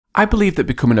I believe that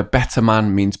becoming a better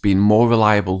man means being more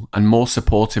reliable and more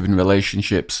supportive in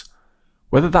relationships.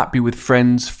 Whether that be with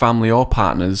friends, family or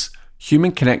partners,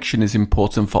 human connection is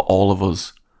important for all of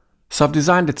us. So I've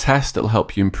designed a test that will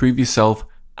help you improve yourself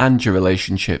and your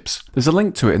relationships. There's a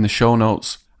link to it in the show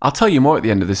notes. I'll tell you more at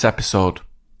the end of this episode.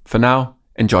 For now,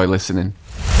 enjoy listening.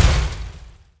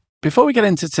 Before we get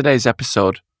into today's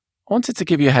episode, I wanted to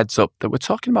give you a heads up that we're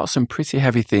talking about some pretty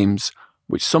heavy themes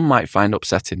which some might find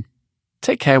upsetting.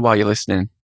 Take care while you're listening.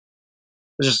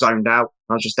 I was just zoned out.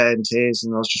 I was just there in tears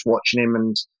and I was just watching him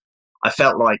and I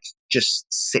felt like just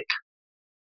sick.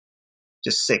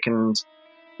 And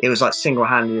it was like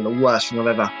single-handedly the worst thing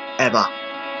I've ever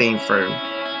been through.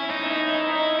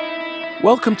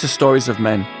 Welcome to Stories of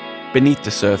Men, Beneath the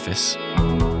Surface.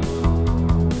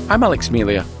 I'm Alex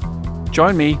Melia.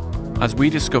 Join me as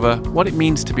we discover what it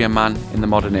means to be a man in the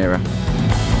modern era.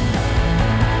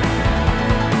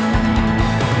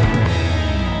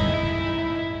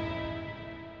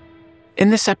 In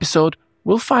this episode,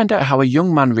 we'll find out how a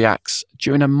young man reacts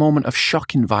during a moment of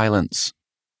shocking violence.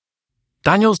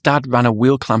 Daniel's dad ran a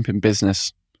wheel clamping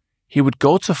business. He would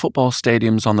go to football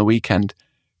stadiums on the weekend,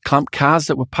 clamp cars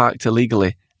that were parked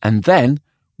illegally, and then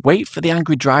wait for the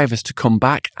angry drivers to come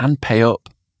back and pay up.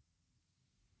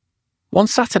 One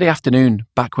Saturday afternoon,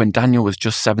 back when Daniel was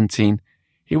just 17,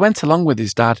 he went along with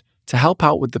his dad to help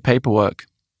out with the paperwork.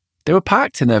 They were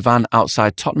parked in their van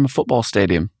outside Tottenham Football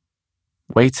Stadium,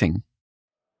 waiting.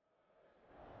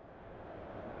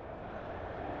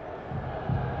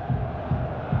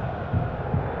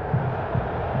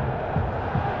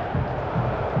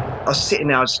 I was sitting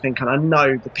there, I was just thinking, I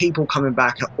know the people coming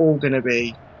back are all going to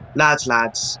be lads,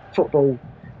 football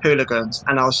hooligans.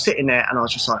 And I was sitting there and I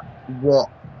was just like, what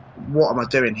am I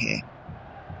doing here?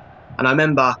 And I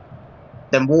remember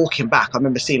them walking back. I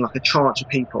remember seeing like a tranche of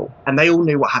people and they all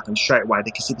knew what happened straight away.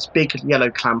 They could see this big yellow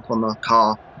clamp on the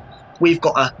car. We've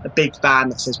got a big van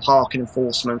that says parking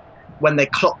enforcement. When they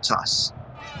clocked us,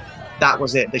 that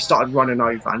was it. They started running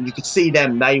over and you could see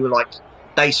them,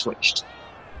 they switched.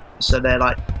 So they're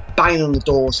like banging on the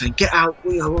door saying, get out,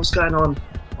 what's going on?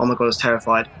 Oh my God, I was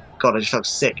terrified. God, I just felt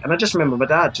sick. And I just remember my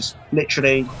dad just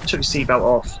literally took his seatbelt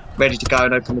off, ready to go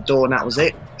and open the door, and that was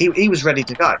it. He was ready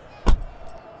to go.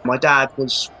 My dad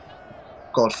was,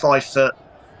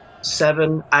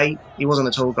 5'7", 8. He wasn't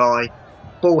a tall guy.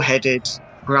 Bald-headed,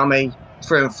 grummy,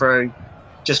 through and through.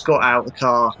 Just got out of the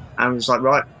car and was like,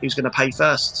 right, who's going to pay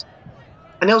first?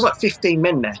 And there was like 15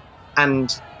 men there.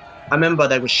 And I remember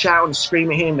they were shouting,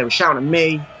 screaming at him. They were shouting at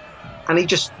me. And he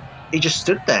just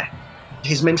stood there.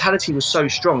 His mentality was so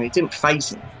strong, it didn't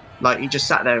faze him. Like, he just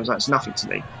sat there and was like, it's nothing to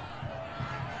me.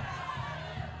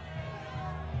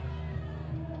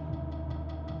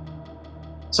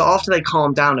 So after they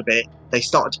calmed down a bit, they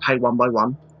started to pay one by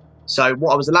one. So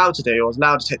what I was allowed to do, I was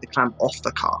allowed to take the clamp off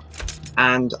the car.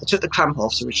 And I took the clamp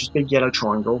off, so which is a big yellow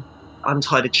triangle,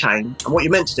 untied a chain. And what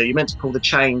you're meant to do, you're meant to pull the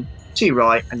chain to your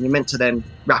right, and you're meant to then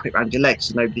wrap it around your leg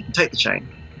so nobody can take the chain.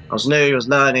 I was new, I was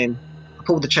learning. I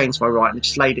pulled the chain to my right and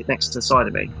just laid it next to the side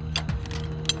of me.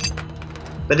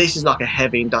 But this is like a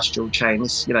heavy industrial chain.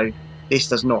 This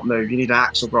does not move. You need an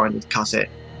axle grinder to cut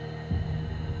it.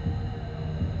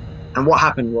 And what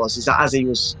happened is that as he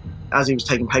was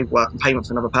taking paperwork and payment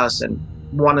for another person,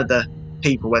 one of the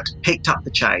people had picked up the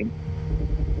chain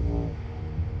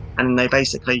and they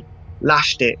basically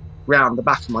lashed it round the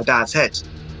back of my dad's head.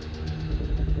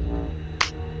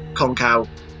 Conk out,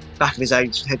 back of his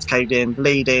head's caved in,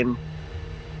 bleeding.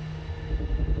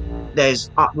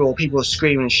 There's uproar, people are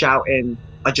screaming and shouting.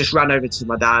 I just ran over to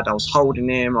my dad, I was holding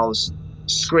him, I was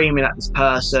screaming at this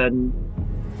person.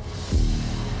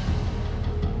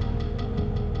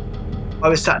 I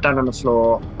was sat down on the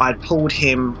floor, I had pulled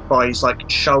him by his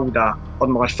shoulder on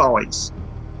my thighs,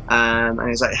 and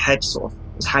his head sort of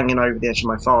was hanging over the edge of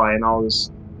my thigh, and I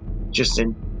was just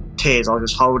in tears. I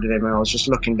was just holding him and I was just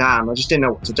looking down. I just didn't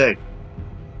know what to do.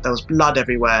 There was blood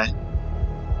everywhere.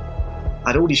 I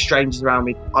had all these strangers around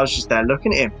me. I was just there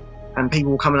looking at him, and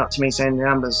people were coming up to me saying the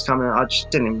ambulance is coming. I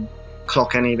just didn't even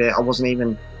clock any of it. I was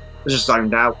just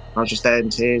zoned out. I was just there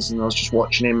in tears and I was just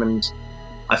watching him, and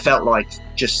I felt like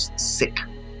just sick,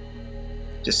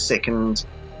 and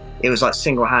it was like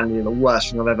single-handedly the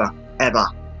worst thing I've ever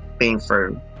been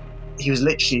through. He was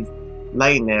literally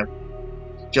laying there.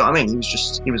 Do you know what I mean?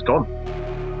 He was gone.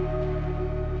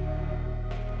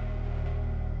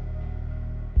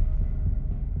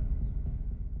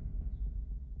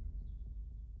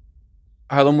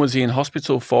 How long was he in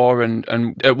hospital for, and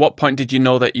at what point did you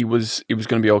know that he was going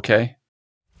to be okay?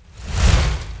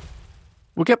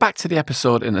 We'll get back to the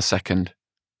episode in a second.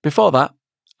 Before that,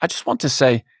 I just want to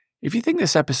say, if you think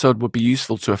this episode would be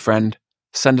useful to a friend,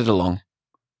 send it along.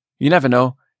 You never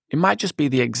know, it might just be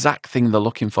the exact thing they're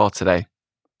looking for today.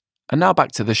 And now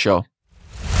back to the show.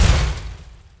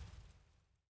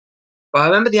 But I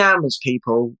remember the ambulance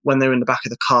people, when they were in the back of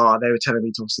the car, they were telling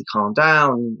me to obviously calm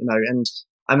down, and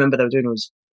I remember they were doing all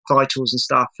these vitals and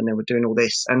stuff, and they were doing all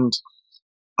this. And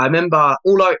I remember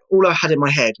all I had in my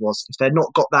head was, if they'd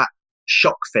not got that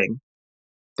shock thing,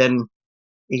 then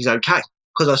he's okay.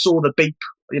 Because I saw the beep,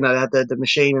 they had the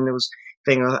machine and there was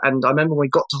thing. And I remember when we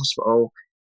got to hospital,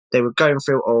 they were going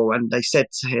through it all, and they said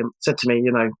to me,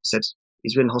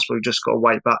 he's in hospital, just got to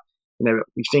wait, but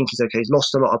we think he's okay. He's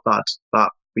lost a lot of blood, but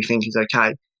we think he's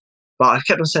okay. But I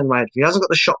kept on saying in my head, if he hasn't got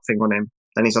the shock thing on him,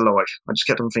 then he's alive. I just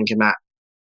kept on thinking that.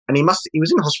 And he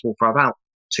was in hospital for about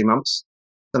 2 months.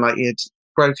 And he had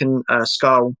broken a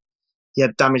skull. He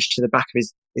had damage to the back of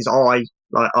his eye,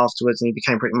 afterwards, and he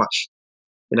became pretty much,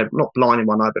 not blind in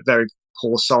one eye, but very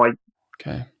poor sight.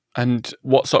 Okay. And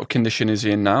what sort of condition is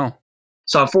he in now?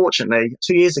 So unfortunately,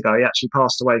 2 years ago, he actually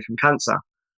passed away from cancer.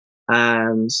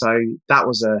 And so that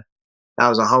was a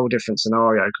whole different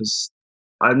scenario, because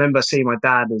I remember seeing my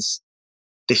dad as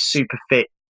this super fit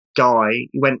guy.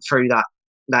 He went through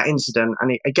that incident,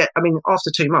 and after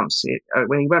 2 months,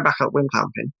 when he went back up wheel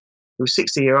clamping, he was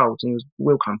 60-year-old and he was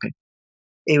wheel clamping.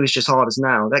 He was just hard as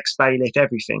nails, ex-bailiff,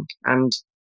 everything. And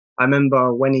I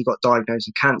remember when he got diagnosed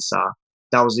with cancer,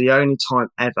 that was the only time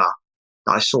ever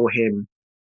that I saw him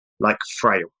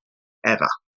frail, ever,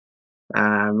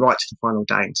 right to the final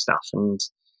day and stuff. And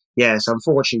yeah, so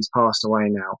unfortunately he's passed away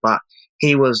now, but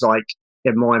he was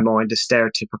in my mind, a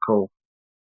stereotypical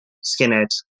skinhead,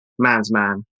 man's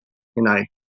man,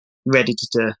 ready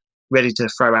to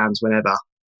throw hands whenever.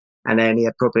 And then he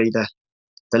had probably the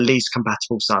least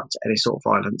compatible son to any sort of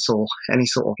violence or any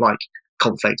sort of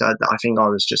conflict. I think I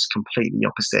was just completely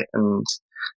opposite, and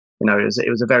it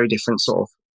was a very different sort of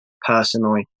person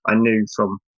I knew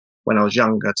from when I was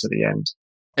younger to the end.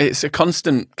 It's a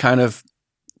constant kind of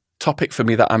topic for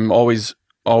me that I'm always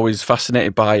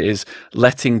fascinated by, is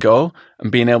letting go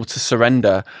and being able to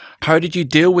surrender. How did you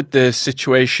deal with the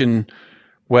situation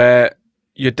where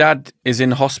your dad is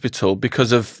in hospital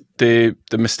because of the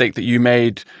mistake that you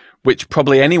made, which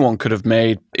probably anyone could have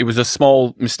made? It was a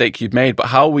small mistake you'd made, but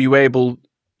how were you able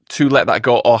to let that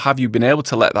go, or have you been able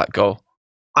to let that go?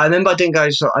 I remember I didn't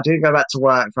go back to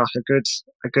work for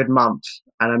a good month,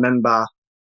 and I remember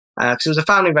because it was a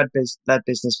family-led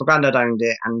business. My granddad owned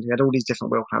it, and we had all these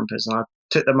different wheel clampers, and I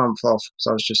took the month off.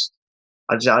 So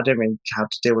I didn't really have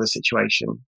to deal with the situation.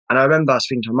 And I remember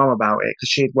speaking to my mum about it, because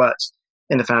she had worked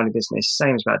in the family business,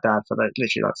 same as my dad, for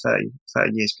literally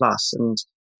 30 years plus. And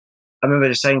I remember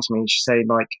just saying to me, she said,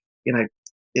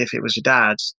 if it was your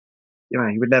dad,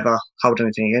 he would never hold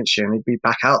anything against you, and he'd be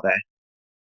back out there.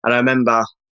 And I remember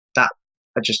that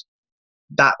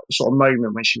sort of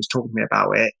moment when she was talking to me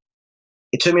about it,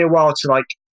 it took me a while to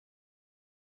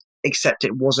accept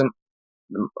it wasn't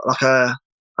a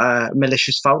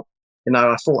malicious fault.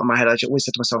 I thought in my head, I always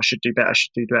said to myself, I should do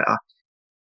better,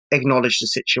 acknowledge the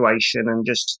situation, and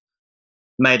just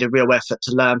made a real effort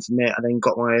to learn from it. I then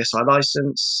got my ASI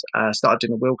license, started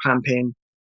doing the wheel clamping,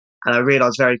 and I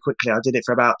realised very quickly I did it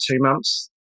for about 2 months,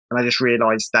 and I just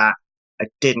realised that I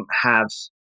didn't have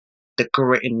the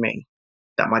grit in me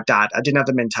that my dad. I didn't have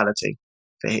the mentality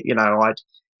for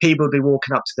people would be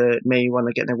walking up to me when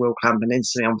they get in their wheel clamp, and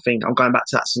instantly I'm going back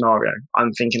to that scenario.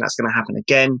 I'm thinking that's going to happen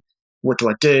again. What do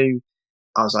I do?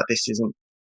 I was like,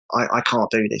 I can't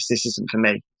do this. This isn't for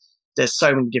me. There's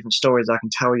so many different stories I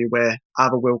can tell you where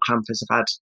other wheel clampers have had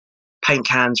paint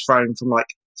cans thrown from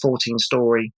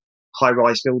 14-story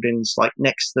high-rise buildings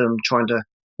next to them, trying to,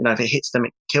 if it hits them,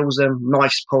 it kills them.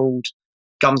 Knives pulled,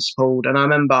 guns pulled. And I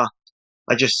remember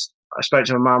I spoke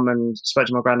to my mum and spoke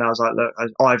to my granddad. I was like, look,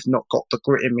 I've not got the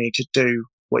grit in me to do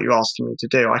what you're asking me to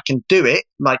do. I can do it,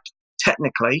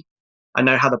 technically. I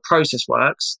know how the process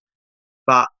works,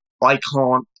 but I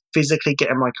can't physically get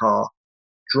in my car,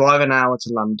 drive an hour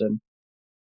to London,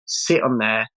 sit on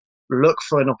there, look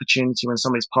for an opportunity when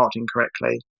somebody's parked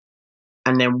incorrectly,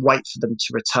 and then wait for them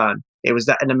to return. It was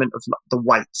that element of the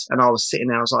wait. And I was sitting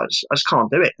there, I was like, I just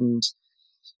can't do it. And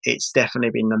it's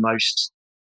definitely been the most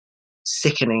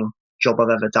sickening job I've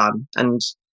ever done. And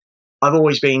I've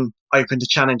always been open to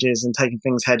challenges and taking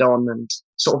things head on and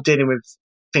sort of dealing with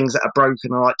things that are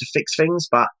broken. I like to fix things,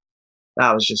 but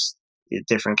that was just a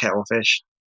different kettle of fish.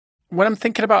 When I'm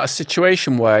thinking about a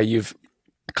situation where you've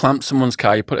clamped someone's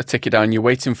car, you put a ticket down, you're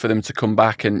waiting for them to come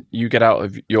back and you get out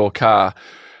of your car,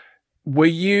 were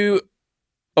you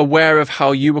aware of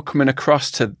how you were coming across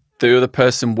to the other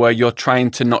person, where you're trying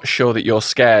to not show that you're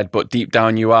scared, but deep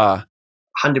down you are?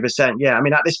 100%, yeah.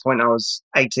 At this point I was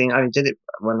 18. I did it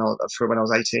when I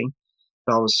was 18.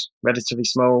 I was relatively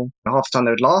small. Half the time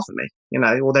they would laugh at me,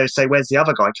 or they would say, "Where's the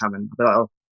other guy coming?" I'd be like, "Oh,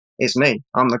 it's me.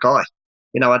 I'm the guy."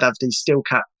 I'd have these steel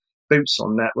cap boots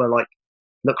on that were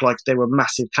looked like they were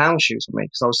massive clown shoes on me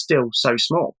because I was still so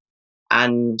small.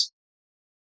 And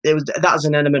that was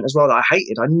an element as well that I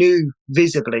hated. I knew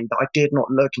visibly that I did not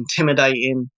look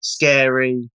intimidating,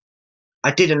 scary.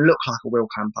 I didn't look like a wheel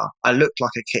clamper. I looked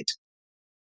like a kid.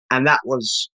 And that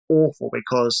was awful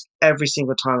because every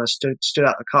single time I stood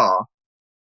out the car,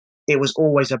 it was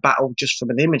always a battle just from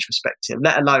an image perspective,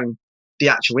 let alone the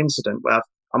actual incident where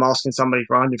I'm asking somebody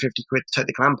for 150 quid to take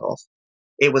the clamp off.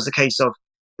 It was a case of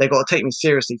they got to take me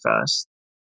seriously first.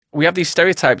 We have these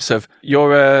stereotypes of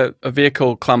you're a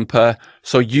vehicle clamper,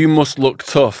 so you must look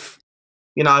tough.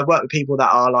 I work with people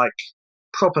that are like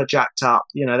proper jacked up.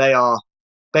 They are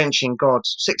benching God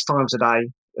 6 times a day,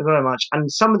 very much.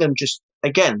 And some of them just,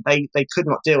 again, they could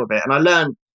not deal with it. And I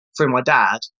learned through my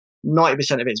dad,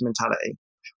 90% of it is mentality.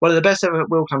 One of the best ever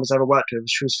wheel clampers I ever worked with,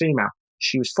 she was female.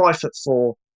 She was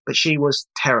 5'4", but she was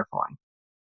terrifying.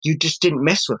 You just didn't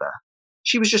mess with her.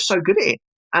 She was just so good at it.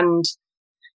 And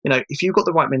if you've got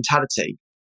the right mentality,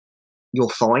 you're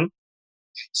fine.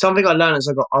 Something I learned as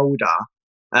I got older,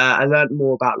 I learned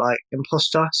more about like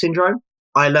imposter syndrome.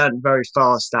 I learned very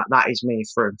fast that is me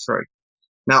through and through.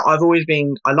 Now, I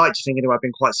like to think I've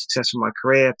been quite successful in my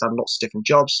career. I've done lots of different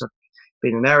jobs. I've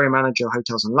been an area manager of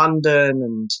hotels in London,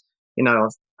 and,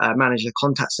 I've managed a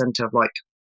contact center of like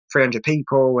 300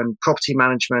 people and property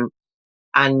management.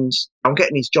 And I'm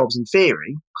getting these jobs in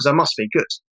theory because I must be good.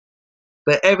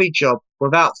 But every job,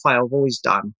 without fail, I've always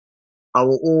done, I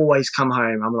will always come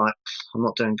home. I'm like, I'm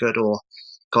not doing good, or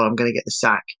God, I'm going to get the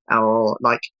sack, or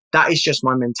like, that is just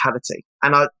my mentality.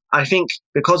 And I think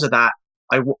because of that,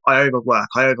 I overwork,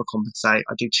 I overcompensate,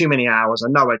 I do too many hours. I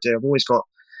know I do. I've always got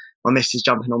my missus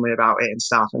jumping on me about it and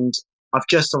stuff. And I've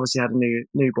just obviously had a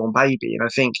newborn baby. And I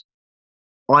think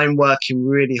I'm working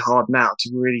really hard now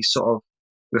to really sort of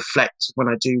reflect when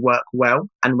I do work well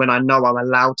and when I know I'm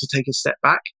allowed to take a step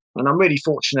back. And I'm really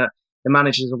fortunate the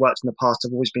managers I've worked in the past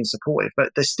have always been supportive,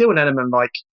 but there's still an element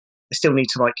like I still need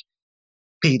to like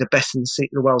be the best in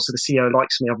the world so the CEO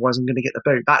likes me, otherwise I'm going to get the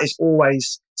boot. That is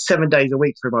always 7 days a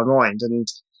week through my mind, and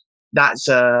it's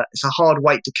a hard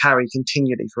weight to carry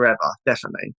continually forever,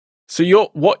 definitely. So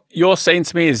what you're saying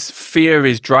to me is fear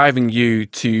is driving you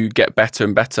to get better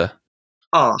and better.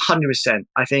 Oh, 100%.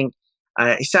 I think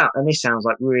this sounds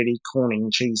like really corny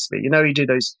and cheesy, but you do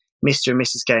those Mr. and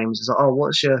Mrs. games. It's like, oh,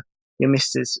 what's your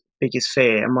Mr's biggest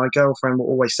fear? And my girlfriend will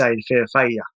always say the fear of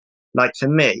failure. Like for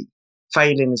me,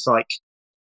 failing is like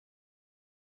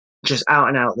just out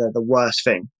and out the worst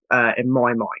thing in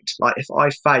my mind. Like if I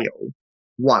fail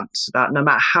once, that no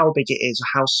matter how big it is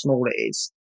or how small it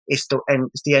is, it's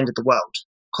the end of the world.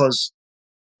 Because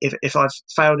if I've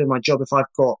failed in my job, if I've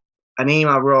got an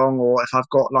email wrong, or if I've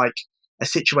got like a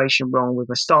situation wrong with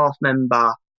a staff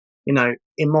member, in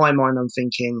my mind I'm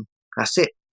thinking, that's it,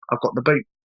 I've got the boot,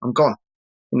 I'm gone.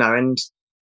 And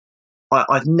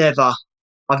I've never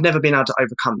been able to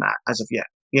overcome that as of yet.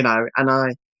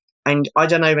 And I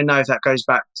don't even know if that goes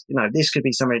back to, this could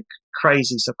be something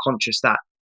crazy subconscious, that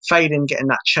failing getting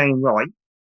that chain right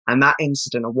and that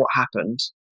incident of what happened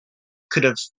could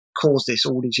have caused this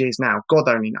all these years now. God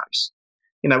only knows.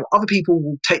 Other people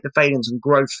will take the failings and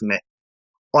grow from it.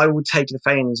 I will take the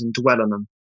failings and dwell on them.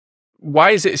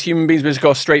 Why is it as human beings we just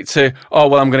go straight to, oh,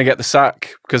 well, I'm going to get the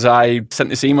sack because I sent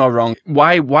this email wrong?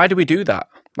 Why do we do that?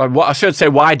 Like, what I should say,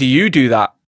 why do you do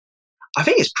that? I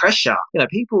think it's pressure.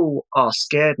 People are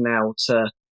scared now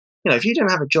to, if you don't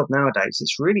have a job nowadays,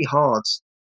 it's really hard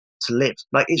to live.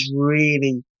 Like, it's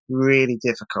really, really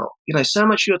difficult. So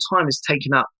much of your time is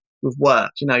taken up with work.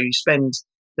 You spend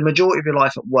the majority of your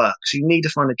life at work, so you need to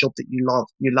find a job that you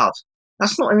love.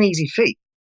 That's not an easy feat.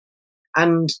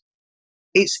 And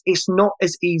it's not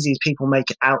as easy as people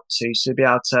make it out to be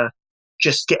able to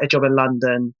just get a job in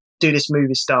London, do this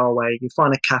movie star way, you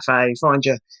find a cafe, find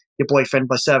your boyfriend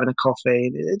by serving a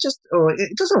coffee.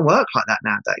 It doesn't work like that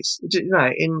nowadays.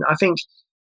 I think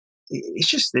it's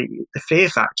just the fear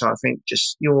factor. I think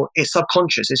just it's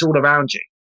subconscious. It's all around you,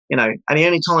 and the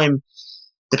only time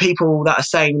the people that are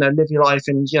saying, live your life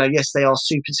and, yes, they are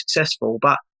super successful,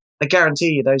 but I guarantee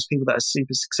you those people that are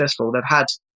super successful, they've had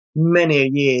many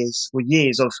years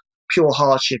of pure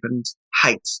hardship and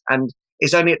hate. And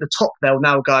it's only at the top they'll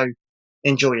now go,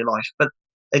 enjoy your life. But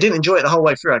they didn't enjoy it the whole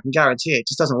way through. I can guarantee it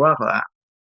just doesn't work like that.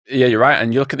 Yeah, you're right.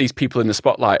 And you look at these people in the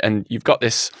spotlight and you've got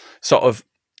this sort of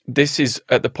this is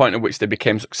at the point at which they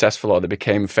became successful or they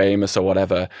became famous or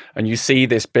whatever, and you see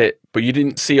this bit, but you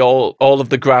didn't see all of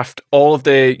the graft, all of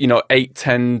the, 8,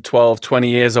 10, 12, 20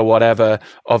 years or whatever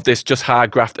of this just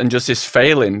hard graft and just this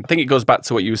failing. I think it goes back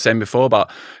to what you were saying before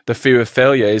about the fear of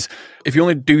failure is if you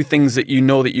only do things that you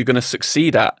know that you're going to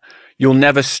succeed at, you'll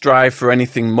never strive for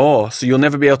anything more. So you'll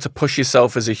never be able to push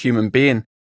yourself as a human being.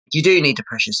 You do need to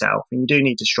push yourself and you do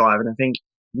need to strive. And I think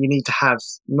you need to have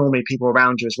normally people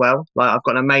around you as well. Like I've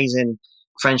got an amazing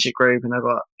friendship group and I've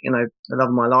got, the love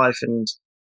of my life. And,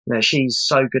 she's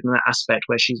so good in that aspect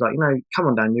where she's like, come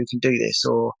on, Dan, you can do this.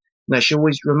 Or, she'll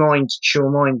remind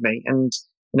me. And,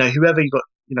 whoever you got,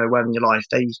 well in your life,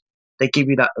 they give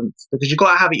you that because you've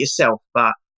got to have it yourself.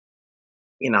 But,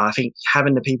 I think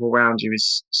having the people around you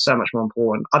is so much more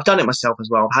important. I've done it myself as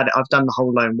well. I've done the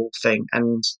whole lone wolf thing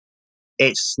and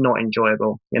it's not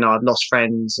enjoyable. I've lost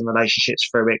friends and relationships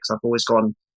through it because I've always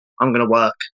gone, I'm going to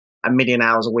work 1 million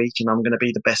hours a week and I'm going to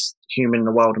be the best human in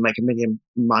the world and make 1 million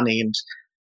money. And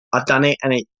I've done it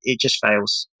and it just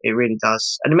fails. It really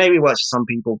does. And it maybe works for some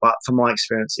people, but from my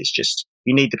experience, it's just,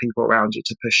 you need the people around you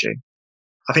to push you.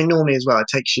 I think normally as well, it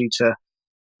takes you to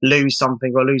lose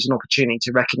something or lose an opportunity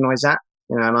to recognize that.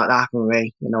 Like that happened with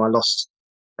me. I lost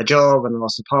a job and I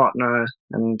lost a partner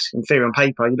and in theory on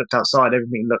paper, you looked outside,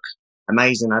 everything looked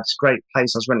amazing. I had this great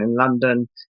place I was renting in London.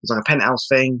 It was like a penthouse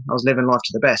thing. I was living life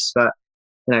to the best, but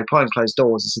behind closed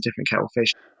doors, it's a different kettle of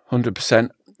fish.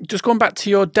 100%. Just going back to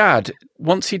your dad,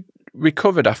 once he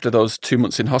recovered after those 2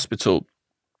 months in hospital,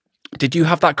 did you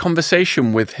have that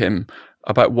conversation with him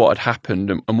about what had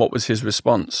happened and what was his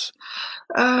response?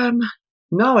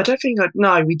 No, I don't think.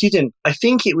 No, we didn't. I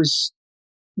think it was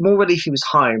more relief he was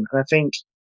home, and I think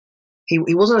he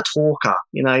wasn't a talker.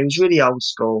 He was really old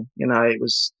school.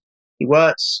 He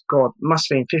worked, must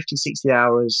have been 50, 60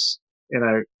 hours,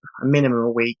 a minimum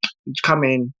a week. He'd come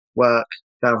in, work,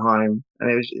 go home, and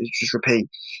it was just repeat.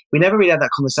 We never really had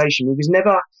that conversation.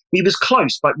 We was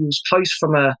close, but we was close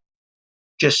from a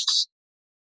just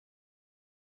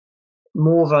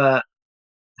more of a,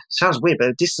 sounds weird, but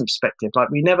a distant perspective. Like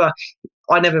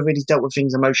I never really dealt with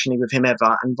things emotionally with him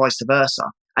ever, and vice versa.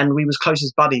 And we was close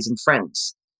as buddies and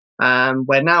friends.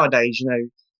 Where nowadays,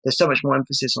 there's so much more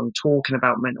emphasis on talking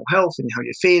about mental health and how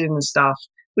you're feeling and stuff,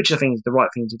 which I think is the right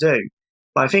thing to do.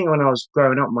 But I think when I was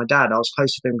growing up with my dad, I was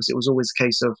close to him because it was always a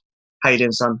case of, how you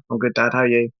doing, son? I'm good, Dad. How are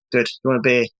you? Good. You want a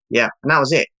beer? Yeah. And that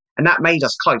was it. And that made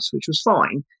us close, which was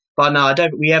fine. But no,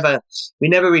 we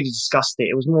never really discussed it.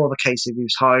 It was more of a case of he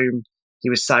was home, he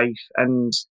was safe.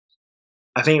 And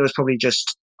I think it was probably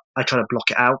just, I tried to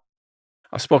block it out.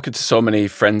 I've spoken to so many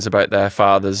friends about their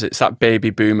fathers. It's that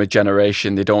baby boomer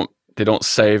generation. They don't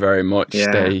say very much.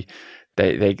 Yeah.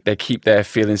 They keep their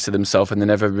feelings to themselves and they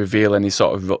never reveal any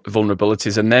sort of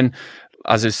vulnerabilities. And then,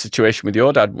 as is the situation with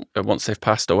your dad, once they've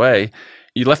passed away,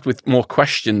 you're left with more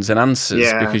questions than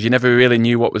answers because you never really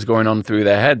knew what was going on through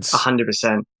their heads.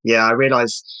 100%. Yeah, I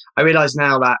realise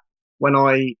now that when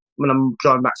I'm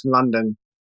driving back from London,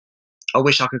 I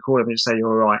wish I could call him and just say you're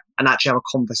all right and actually have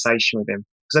a conversation with him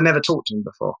because I never talked to him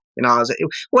before.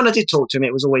 When I did talk to him,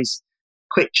 it was always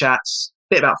quick chats,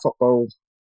 bit about football.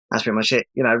 That's pretty much it.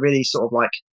 Really sort of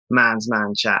like man's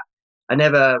man chat. I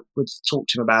never would talk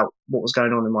to him about what was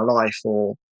going on in my life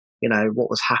or, what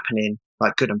was happening,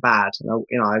 like good and bad. And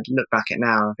I look back at it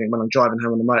now and I think when I'm driving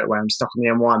home on the motorway, I'm stuck on the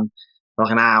M1 for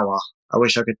like an hour. I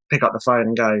wish I could pick up the phone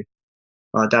and go,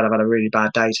 "Oh, Dad, I've had a really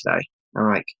bad day today,"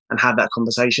 and have that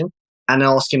conversation and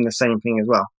ask him the same thing as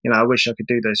well. I wish I could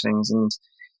do those things. And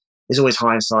it's always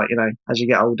hindsight. As you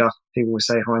get older, people will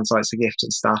say hindsight's a gift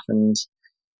and stuff. And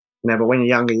but when you're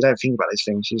younger, you don't think about these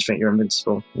things. You just think you're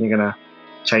invincible and you're gonna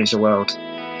change the world.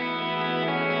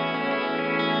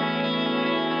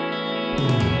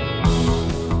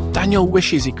 Daniel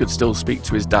wishes he could still speak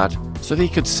to his dad so that he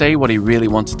could say what he really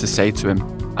wanted to say to him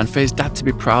and for his dad to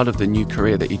be proud of the new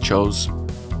career that he chose.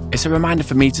 It's a reminder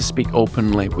for me to speak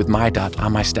openly with my dad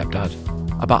and my stepdad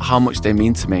about how much they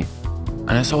mean to me,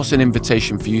 and it's also an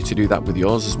invitation for you to do that with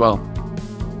yours as well.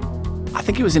 I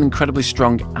think it was an incredibly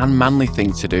strong and manly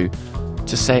thing to do,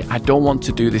 to say I don't want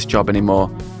to do this job anymore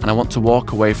and I want to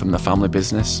walk away from the family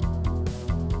business.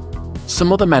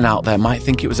 Some other men out there might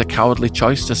think it was a cowardly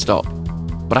choice to stop,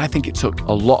 but I think it took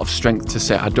a lot of strength to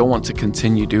say I don't want to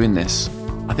continue doing this.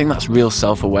 I think that's real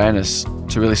self-awareness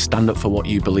to really stand up for what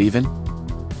you believe in.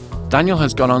 Daniel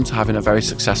has gone on to having a very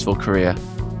successful career,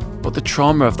 but the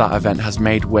trauma of that event has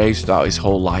made waves throughout his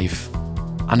whole life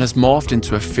and has morphed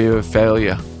into a fear of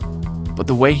failure. But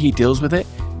the way he deals with it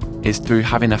is through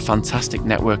having a fantastic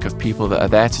network of people that are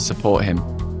there to support him.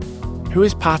 Who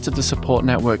is part of the support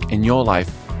network in your life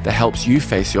that helps you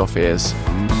face your fears?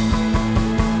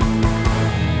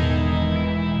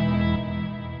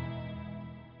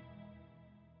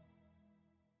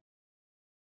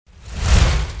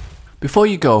 Before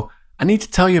you go, I need to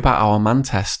tell you about our man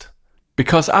test.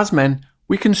 Because as men,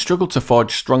 we can struggle to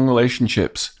forge strong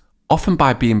relationships, often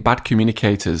by being bad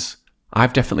communicators.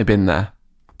 I've definitely been there.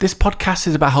 This podcast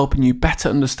is about helping you better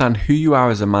understand who you are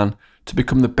as a man to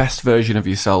become the best version of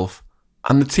yourself.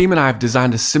 And the team and I have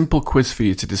designed a simple quiz for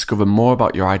you to discover more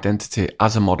about your identity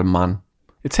as a modern man.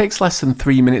 It takes less than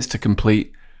 3 minutes to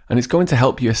complete, and it's going to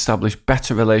help you establish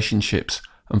better relationships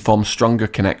and form stronger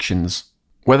connections.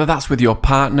 Whether that's with your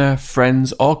partner,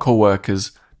 friends, or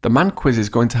co-workers, the Man Quiz is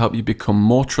going to help you become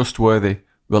more trustworthy,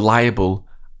 reliable,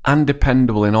 and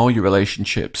dependable in all your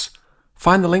relationships.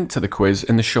 Find the link to the quiz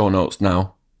in the show notes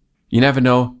now. You never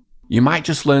know, you might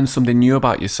just learn something new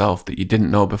about yourself that you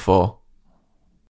didn't know before.